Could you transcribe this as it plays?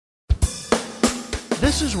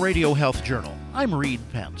This is Radio Health Journal. I'm Reed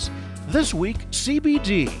Pence. This week,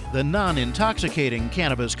 CBD, the non-intoxicating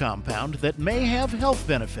cannabis compound that may have health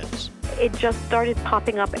benefits. It just started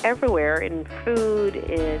popping up everywhere, in food,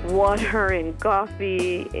 in water, in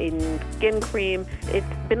coffee, in skin cream. It's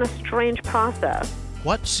been a strange process.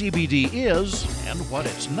 What CBD is and what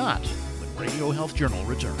it's not when Radio Health Journal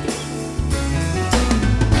returns.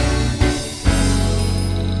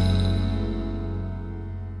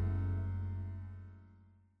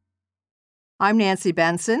 I'm Nancy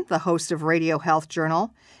Benson, the host of Radio Health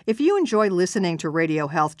Journal. If you enjoy listening to Radio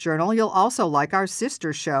Health Journal, you'll also like our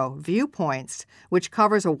sister show, Viewpoints, which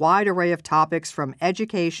covers a wide array of topics from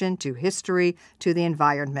education to history to the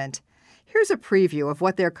environment. Here's a preview of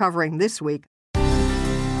what they're covering this week.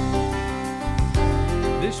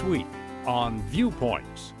 This week on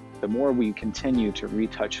Viewpoints. The more we continue to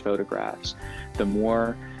retouch photographs, the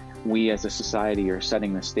more we as a society are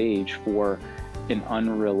setting the stage for an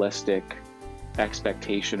unrealistic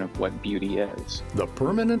expectation of what beauty is. The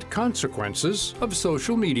permanent consequences of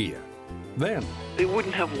social media. Then, they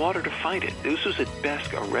wouldn't have water to fight it. This was at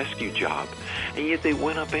best a rescue job, and yet they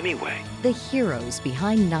went up anyway. The heroes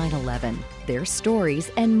behind 9/11, their stories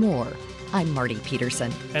and more. I'm Marty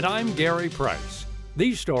Peterson. And I'm Gary Price.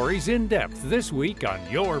 These stories in depth this week on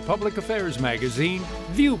your public affairs magazine,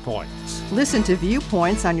 Viewpoints. Listen to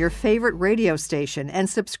Viewpoints on your favorite radio station and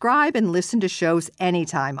subscribe and listen to shows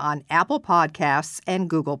anytime on Apple Podcasts and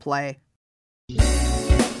Google Play.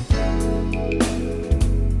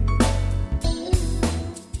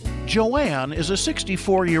 Joanne is a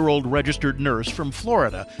 64-year-old registered nurse from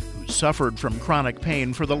Florida who suffered from chronic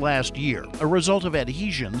pain for the last year, a result of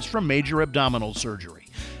adhesions from major abdominal surgery.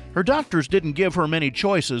 Her doctors didn't give her many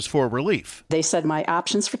choices for relief. They said my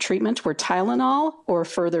options for treatment were Tylenol or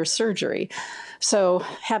further surgery. So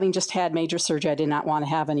having just had major surgery, I did not want to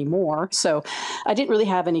have any more. So I didn't really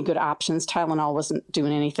have any good options. Tylenol wasn't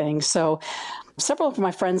doing anything. So several of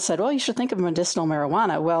my friends said, well, you should think of medicinal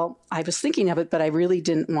marijuana. Well, I was thinking of it, but I really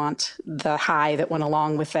didn't want the high that went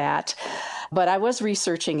along with that. But I was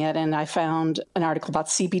researching it, and I found an article about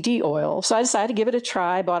CBD oil. So I decided to give it a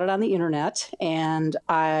try, bought it on the internet, and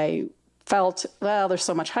I felt, well, there's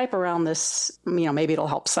so much hype around this, maybe it'll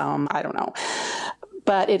help some, I don't know.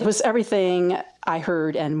 But it was everything I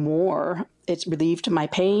heard and more. It relieved my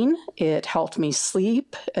pain. It helped me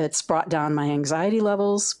sleep. It's brought down my anxiety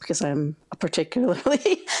levels because I'm not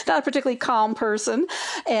a particularly calm person.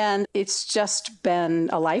 And it's just been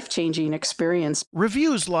a life-changing experience.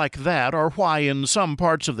 Reviews like that are why in some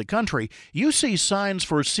parts of the country you see signs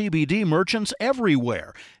for CBD merchants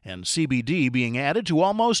everywhere, and CBD being added to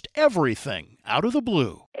almost everything out of the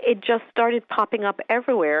blue. It just started popping up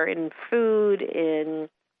everywhere, in food, in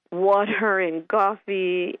water, in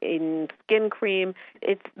coffee, in skin cream.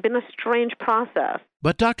 It's been a strange process.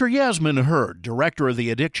 But Dr. Yasmin Hurd, director of the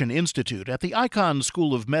Addiction Institute at the Icahn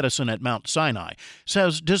School of Medicine at Mount Sinai,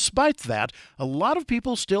 says despite that, a lot of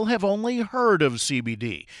people still have only heard of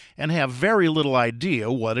CBD and have very little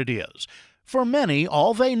idea what it is. For many,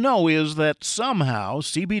 all they know is that somehow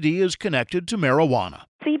CBD is connected to marijuana.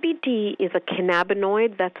 CBD is a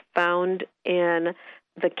cannabinoid that's found in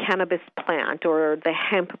the cannabis plant or the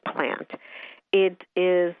hemp plant. It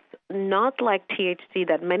is not like THC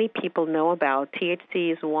that many people know about.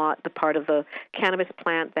 THC is the part of the cannabis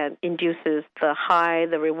plant that induces the high,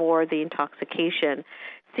 the reward, the intoxication.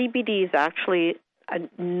 CBD is actually a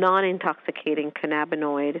non-intoxicating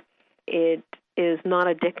cannabinoid. It is not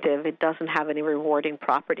addictive. It doesn't have any rewarding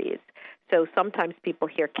properties. So sometimes people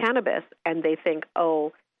hear cannabis and they think,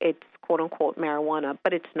 oh, it's quote-unquote marijuana,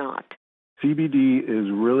 but it's not. CBD is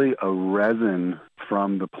really a resin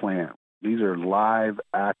from the plant. These are live,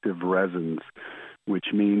 active resins, which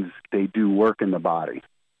means they do work in the body.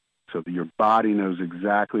 So that your body knows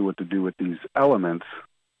exactly what to do with these elements,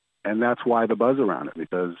 and that's why the buzz around it,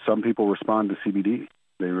 because some people respond to CBD.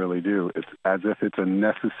 They really do. It's as if it's a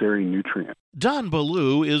necessary nutrient. Don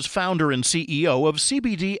Ballou is founder and CEO of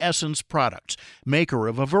CBD Essence Products, maker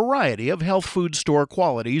of a variety of health food store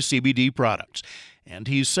quality CBD products. And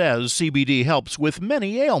he says CBD helps with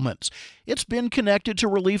many ailments. It's been connected to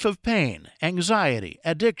relief of pain, anxiety,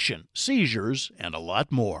 addiction, seizures, and a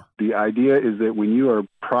lot more. The idea is that when you are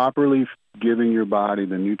properly giving your body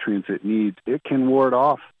the nutrients it needs, it can ward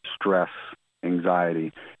off stress,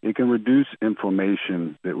 anxiety. It can reduce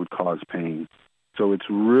inflammation that would cause pain. So it's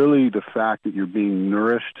really the fact that you're being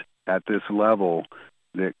nourished at this level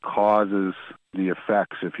that causes the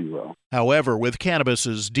effects, if you will. However, with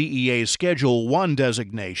cannabis's DEA Schedule I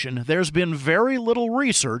designation, there's been very little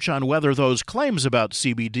research on whether those claims about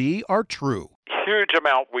CBD are true. Huge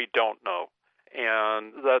amount we don't know.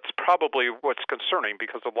 And that's probably what's concerning,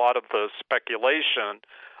 because a lot of the speculation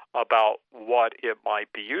about what it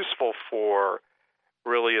might be useful for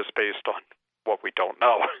really is based on what we don't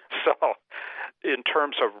know. So in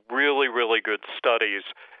terms of really, really good studies,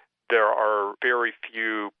 there are very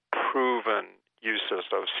few proven uses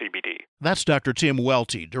of CBD. That's Dr. Tim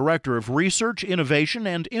Welty, Director of Research, Innovation,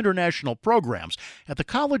 and International Programs at the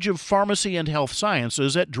College of Pharmacy and Health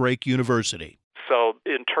Sciences at Drake University. So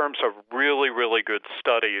in terms of really, really good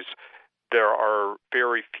studies, there are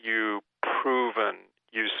very few proven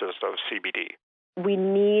uses of CBD. We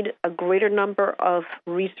need a greater number of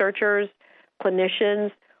researchers,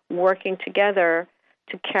 clinicians working together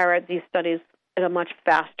to carry out these studies in a much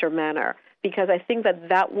faster manner, because I think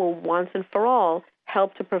that will once and for all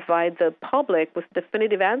help to provide the public with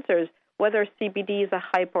definitive answers whether CBD is a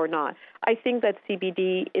hype or not. I think that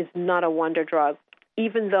CBD is not a wonder drug,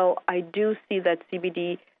 even though I do see that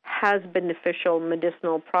CBD has beneficial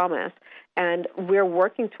medicinal promise, and we're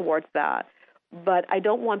working towards that. But I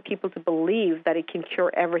don't want people to believe that it can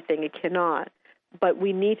cure everything. It cannot. But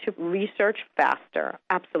we need to research faster,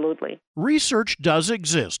 absolutely. Research does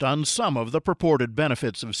exist on some of the purported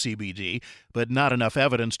benefits of CBD, but not enough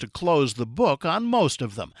evidence to close the book on most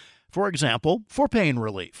of them. For example, for pain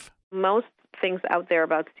relief. Most things out there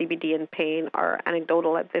about CBD and pain are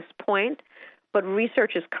anecdotal at this point, but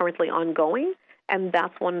research is currently ongoing, and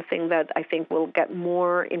that's one thing that I think we'll get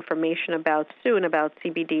more information about soon about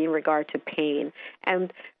CBD in regard to pain.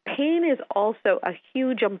 And pain is also a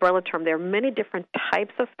huge umbrella term. There are many different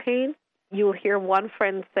types of pain. You'll hear one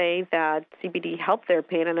friend say that CBD helped their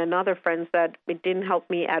pain, and another friend said, it didn't help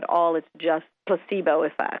me at all, it's just placebo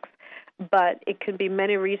effects. But it could be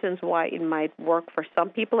many reasons why it might work for some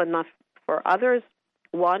people and not for others.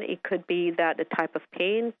 One, it could be that a type of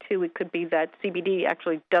pain. Two, it could be that CBD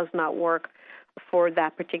actually does not work for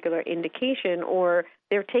that particular indication, or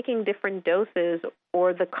they're taking different doses,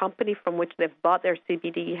 or the company from which they've bought their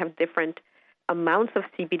CBD have different amounts of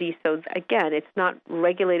CBD. So again, it's not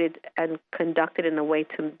regulated and conducted in a way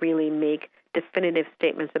to really make definitive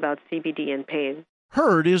statements about CBD and pain.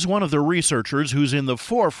 Hurd is one of the researchers who's in the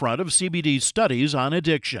forefront of CBD studies on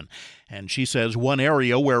addiction, and she says one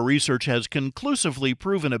area where research has conclusively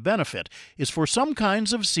proven a benefit is for some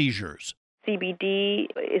kinds of seizures. CBD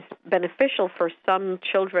is beneficial for some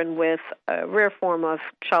children with a rare form of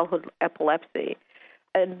childhood epilepsy.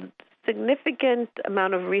 A significant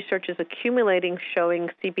amount of research is accumulating showing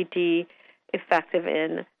CBD effective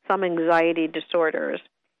in some anxiety disorders.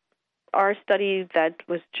 Our study that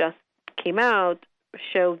was just came out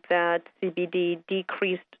showed that CBD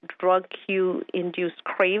decreased drug cue-induced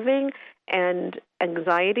craving and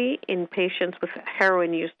anxiety in patients with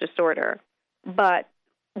heroin use disorder. But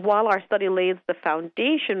while our study lays the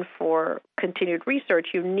foundation for continued research,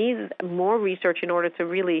 you need more research in order to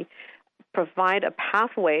really provide a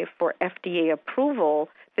pathway for FDA approval.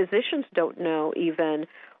 Physicians don't know even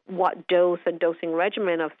what dose and dosing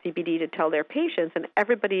regimen of CBD to tell their patients, and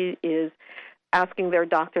everybody is asking their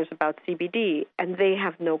doctors about CBD, and they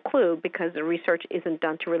have no clue because the research isn't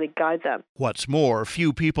done to really guide them. What's more,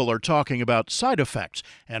 few people are talking about side effects,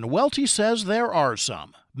 and Welty says there are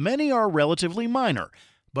some. Many are relatively minor,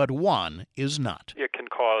 but one is not. It can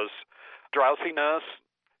cause drowsiness,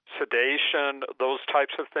 sedation, those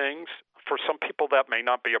types of things. For some people, that may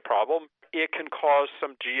not be a problem. It can cause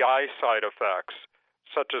some GI side effects,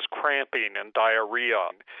 such as cramping and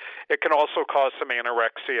diarrhea. It can also cause some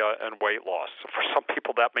anorexia and weight loss. For some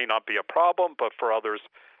people, that may not be a problem, but for others,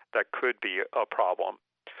 that could be a problem.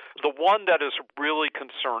 The one that is really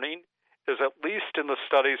concerning is, at least in the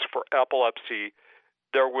studies for epilepsy,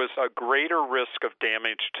 there was a greater risk of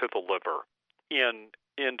damage to the liver in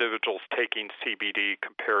individuals taking CBD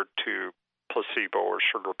compared to placebo or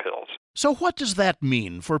sugar pills. So what does that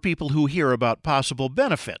mean for people who hear about possible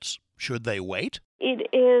benefits? Should they wait?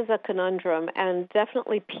 It is a conundrum, and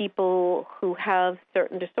definitely people who have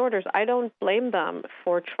certain disorders, I don't blame them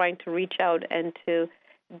for trying to reach out and to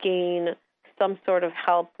gain some sort of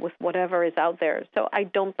help with whatever is out there. So I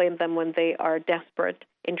don't blame them when they are desperate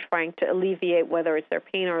in trying to alleviate, whether it's their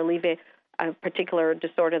pain or alleviate a particular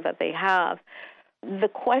disorder that they have. The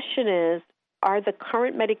question is, are the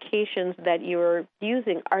current medications that you're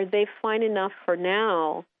using, are they fine enough for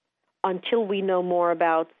now until we know more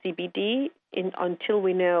about CBD, until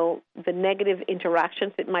we know the negative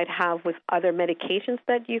interactions it might have with other medications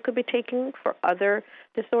that you could be taking for other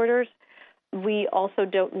disorders? We also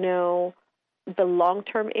don't know the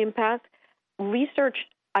long-term impact. Research,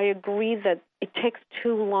 I agree that it takes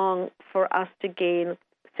too long for us to gain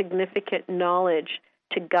significant knowledge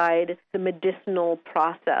to guide the medicinal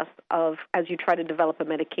process of as you try to develop a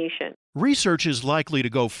medication. Research is likely to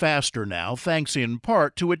go faster now, thanks in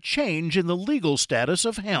part to a change in the legal status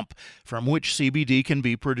of hemp, from which CBD can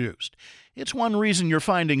be produced. It's one reason you're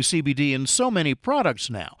finding CBD in so many products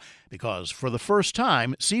now, because for the first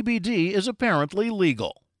time, CBD is apparently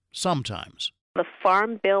legal. Sometimes. The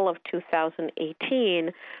Farm Bill of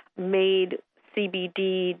 2018 made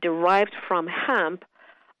CBD derived from hemp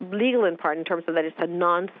legal in part in terms of that it's a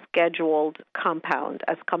non-scheduled compound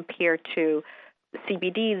as compared to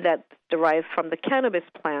CBD that's derived from the cannabis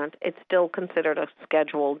plant. It's still considered a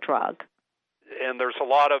scheduled drug. And there's a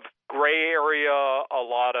lot of gray area, a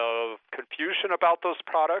lot of confusion about those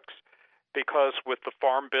products, because with the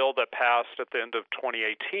Farm Bill that passed at the end of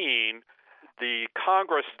 2018, the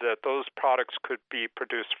Congress that those products could be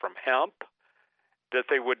produced from hemp, that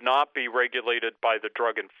they would not be regulated by the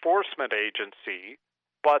Drug Enforcement Agency,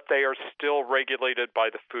 but they are still regulated by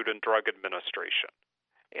the Food and Drug Administration.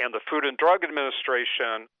 And the Food and Drug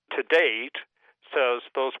Administration, to date, says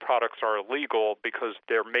those products are illegal because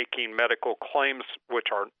they're making medical claims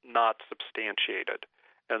which are not substantiated.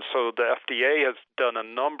 And so the FDA has done a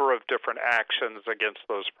number of different actions against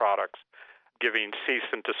those products, giving cease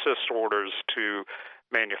and desist orders to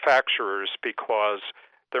manufacturers because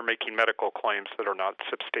they're making medical claims that are not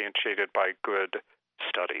substantiated by good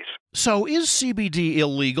studies. So is CBD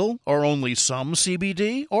illegal, or only some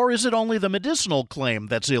CBD, or is it only the medicinal claim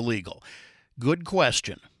that's illegal? Good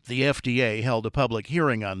question. The FDA held a public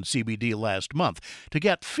hearing on CBD last month to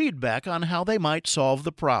get feedback on how they might solve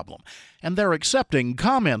the problem, and they're accepting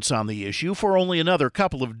comments on the issue for only another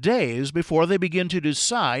couple of days before they begin to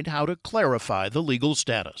decide how to clarify the legal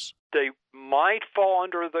status. They might fall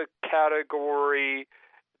under the category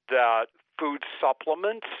that food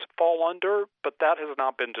supplements fall under, but that has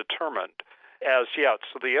not been determined as yet.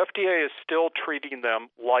 So the FDA is still treating them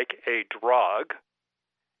like a drug,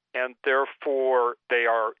 and therefore they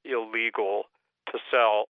are illegal to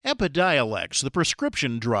sell. Epidiolex, the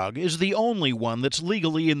prescription drug, is the only one that's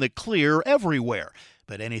legally in the clear everywhere.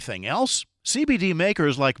 But anything else? CBD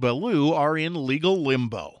makers like Baloo are in legal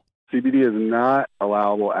limbo. CBD is not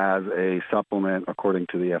allowable as a supplement according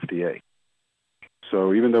to the FDA.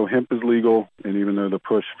 So even though hemp is legal, and even though the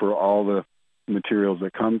push for all the materials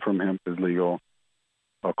that come from hemp is legal,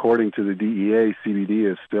 according to the DEA, CBD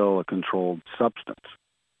is still a controlled substance.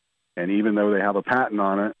 And even though they have a patent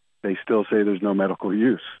on it, they still say there's no medical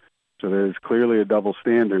use. So there's clearly a double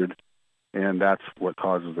standard, and that's what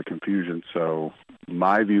causes the confusion. So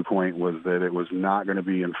my viewpoint was that it was not going to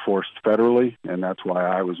be enforced federally, and that's why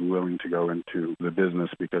I was willing to go into the business,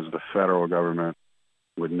 because the federal government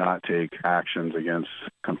would not take actions against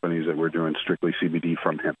companies that were doing strictly CBD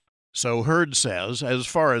from hemp. So Hurd says, as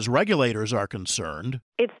far as regulators are concerned,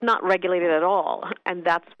 it's not regulated at all, and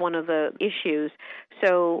that's one of the issues.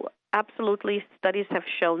 So absolutely, studies have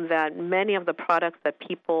shown that many of the products that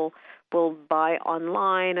people will buy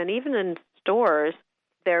online and even in stores,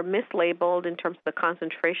 they're mislabeled in terms of the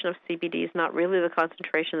concentration of CBD is not really the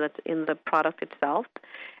concentration that's in the product itself.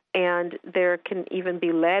 And there can even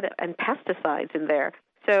be lead and pesticides in there.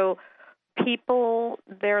 So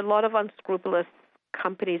there are a lot of unscrupulous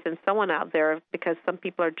companies and so on out there, because some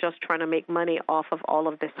people are just trying to make money off of all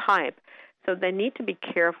of this hype. So they need to be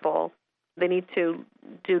careful. They need to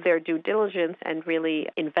do their due diligence and really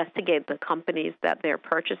investigate the companies that they're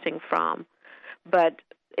purchasing from. But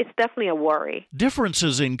it's definitely a worry.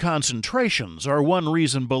 Differences in concentrations are one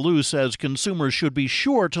reason Baloo says consumers should be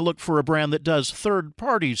sure to look for a brand that does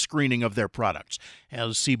third-party screening of their products,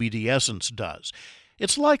 as CBD Essence does.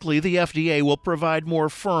 It's likely the FDA will provide more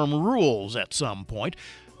firm rules at some point,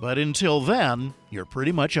 but until then, you're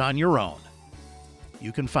pretty much on your own.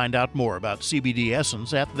 You can find out more about CBD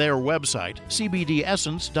Essence at their website,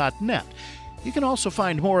 cbdessence.net. You can also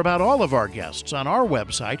find more about all of our guests on our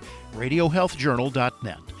website,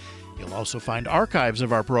 radiohealthjournal.net. You'll also find archives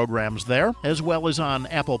of our programs there, as well as on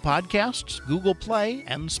Apple Podcasts, Google Play,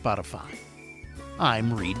 and Spotify.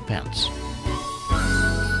 I'm Reed Pence.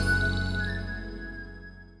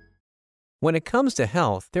 When it comes to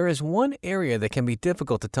health, there is one area that can be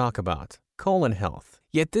difficult to talk about: colon health.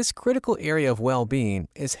 Yet this critical area of well-being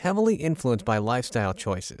is heavily influenced by lifestyle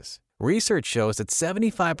choices. Research shows that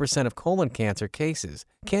 75% of colon cancer cases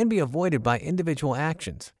can be avoided by individual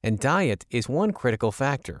actions, and diet is one critical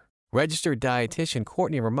factor. Registered dietitian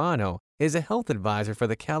Courtney Romano is a health advisor for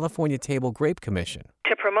the California Table Grape Commission.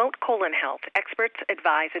 To promote colon health, experts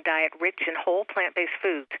advise a diet rich in whole plant-based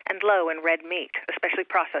foods and low in red meat, especially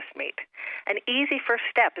processed meat. An easy first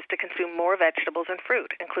step is to consume more vegetables and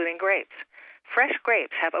fruit, including grapes. Fresh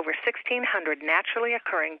grapes have over 1,600 naturally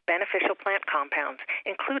occurring beneficial plant compounds,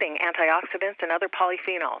 including antioxidants and other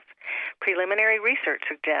polyphenols. Preliminary research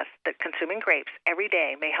suggests that consuming grapes every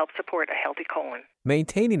day may help support a healthy colon.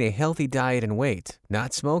 Maintaining a healthy diet and weight,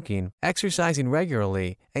 not smoking, exercising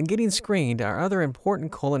regularly, and getting screened are other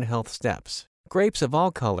important colon health steps. Grapes of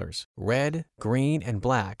all colors, red, green, and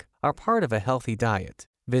black, are part of a healthy diet.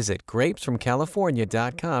 Visit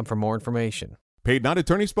grapesfromcalifornia.com for more information. Paid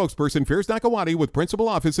non-attorney spokesperson Fierce Nakawati with principal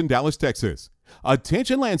office in Dallas, Texas.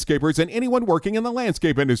 Attention landscapers and anyone working in the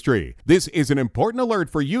landscape industry. This is an important alert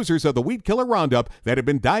for users of the weed killer Roundup that have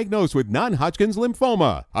been diagnosed with non-Hodgkin's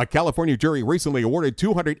lymphoma. A California jury recently awarded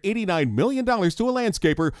 $289 million to a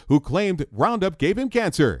landscaper who claimed Roundup gave him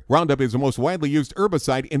cancer. Roundup is the most widely used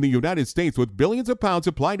herbicide in the United States with billions of pounds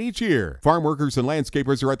applied each year. Farm workers and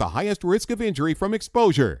landscapers are at the highest risk of injury from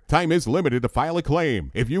exposure. Time is limited to file a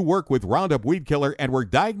claim. If you work with Roundup weed killer and were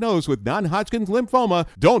diagnosed with non-Hodgkin's lymphoma,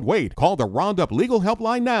 don't wait. Call the Roundup Legal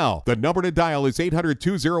Helpline now. The number to dial is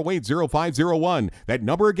 800-208-0501. That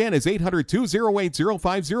number again is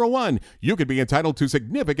 800-208-0501. You could be entitled to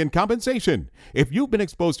significant compensation. If you've been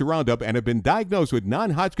exposed to Roundup and have been diagnosed with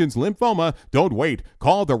non-Hodgkin's lymphoma, don't wait.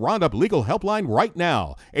 Call the Roundup Legal Helpline right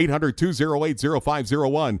now.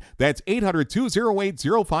 800-208-0501. That's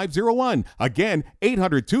 800-208-0501. Again,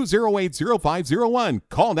 800-208-0501.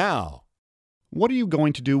 Call now. What are you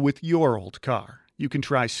going to do with your old car? You can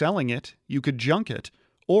try selling it, you could junk it,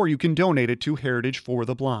 or you can donate it to Heritage for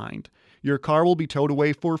the Blind. Your car will be towed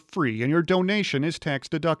away for free and your donation is tax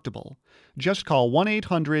deductible. Just call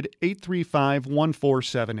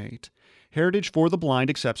 1-800-835-1478. Heritage for the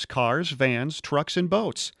Blind accepts cars, vans, trucks, and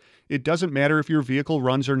boats. It doesn't matter if your vehicle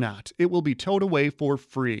runs or not. It will be towed away for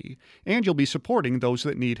free, and you'll be supporting those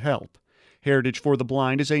that need help. Heritage for the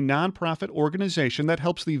Blind is a nonprofit organization that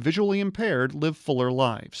helps the visually impaired live fuller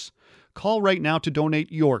lives. Call right now to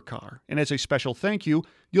donate your car, and as a special thank you,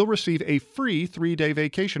 you'll receive a free 3-day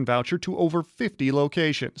vacation voucher to over 50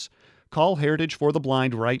 locations. Call Heritage for the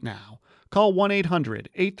Blind right now. Call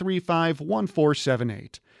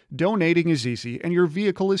 1-800-835-1478. Donating is easy, and your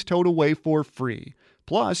vehicle is towed away for free.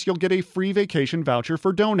 Plus, you'll get a free vacation voucher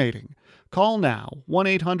for donating. Call now,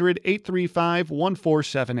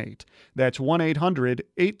 1-800-835-1478. That's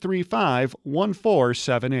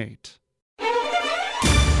 1-800-835-1478.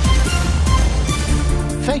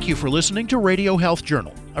 Thank you for listening to Radio Health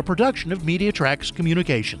Journal, a production of MediaTrax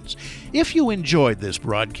Communications. If you enjoyed this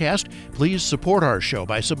broadcast, please support our show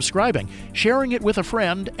by subscribing, sharing it with a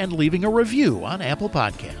friend, and leaving a review on Apple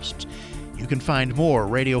Podcasts. You can find more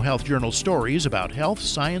Radio Health Journal stories about health,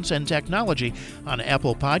 science, and technology on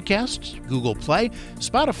Apple Podcasts, Google Play,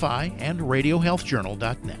 Spotify, and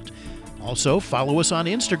RadioHealthJournal.net. Also, follow us on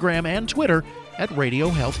Instagram and Twitter at Radio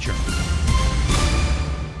Health Journal.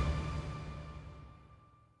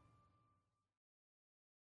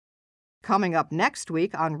 Coming up next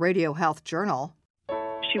week on Radio Health Journal.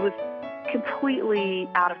 She was completely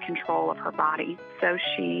out of control of her body, so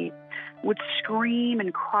she would scream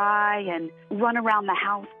and cry and run around the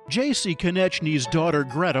house. J.C. Konechny's daughter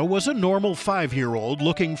Greta was a normal 5-year-old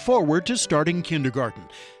looking forward to starting kindergarten,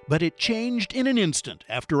 but it changed in an instant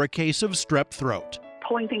after a case of strep throat.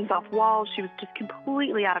 Pulling things off walls, she was just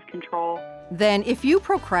completely out of control. Then if you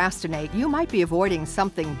procrastinate, you might be avoiding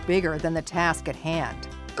something bigger than the task at hand.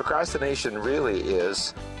 Procrastination really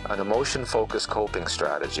is an emotion-focused coping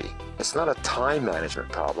strategy. It's not a time management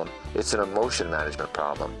problem, it's an emotion management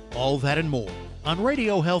problem. All that and more on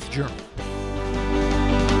Radio Health Journal.